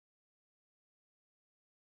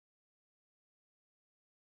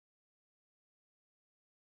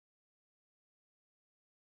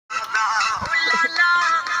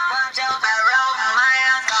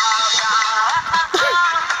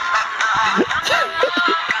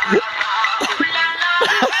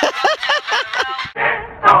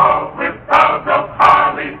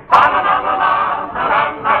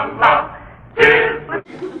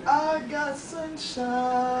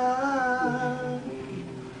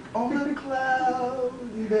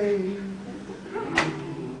cloudy day.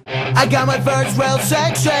 I got my first real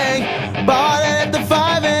sex ring, bought it at the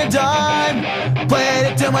 5 and dime, played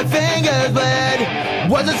it till my fingers bled.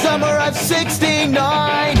 Was the summer of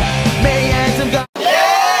 '69. Many handsome guys.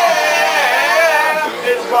 Yeah,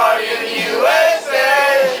 it's party in the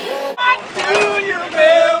USA. Do you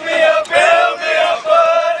build me up,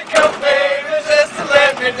 buttercup baby, just to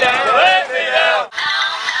let me down, let me down.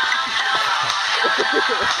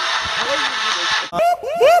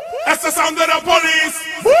 That's the sound of the police.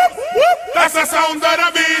 That's the sound of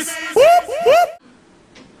the beast.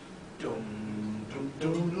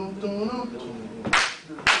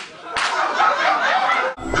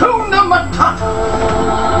 Hakuna Matata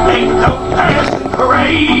ain't no passing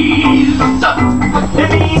craze. It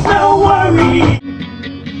means no worry.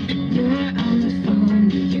 You're on the phone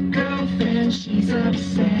with your girlfriend. She's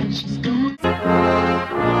upset. She's gone.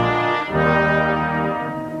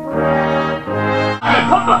 Hey,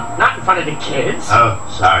 Papa, not in front of the kids. Oh,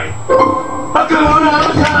 sorry. Hakuna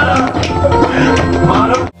Matata.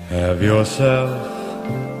 Have yourself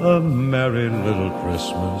a merry little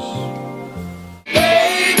Christmas.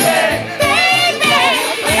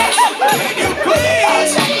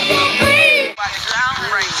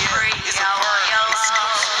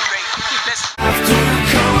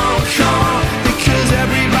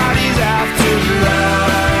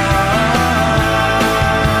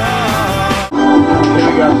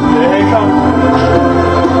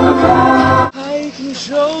 I can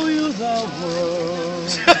show you the world,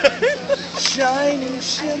 shining,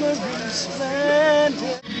 shimmering,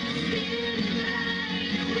 splendid.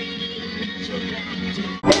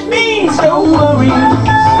 It means no worries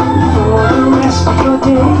for the rest of your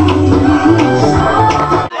days.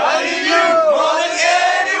 Loving you more than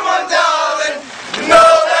anyone, darling.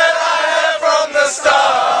 Know that I have from the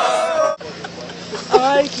start.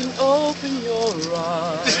 I can open your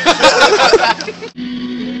eyes.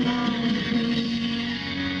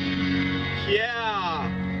 Yeah.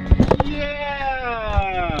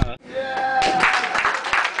 Yeah.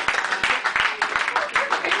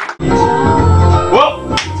 Well,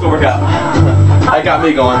 let's go work out. I got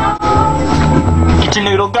me going. Get your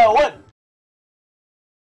noodle going.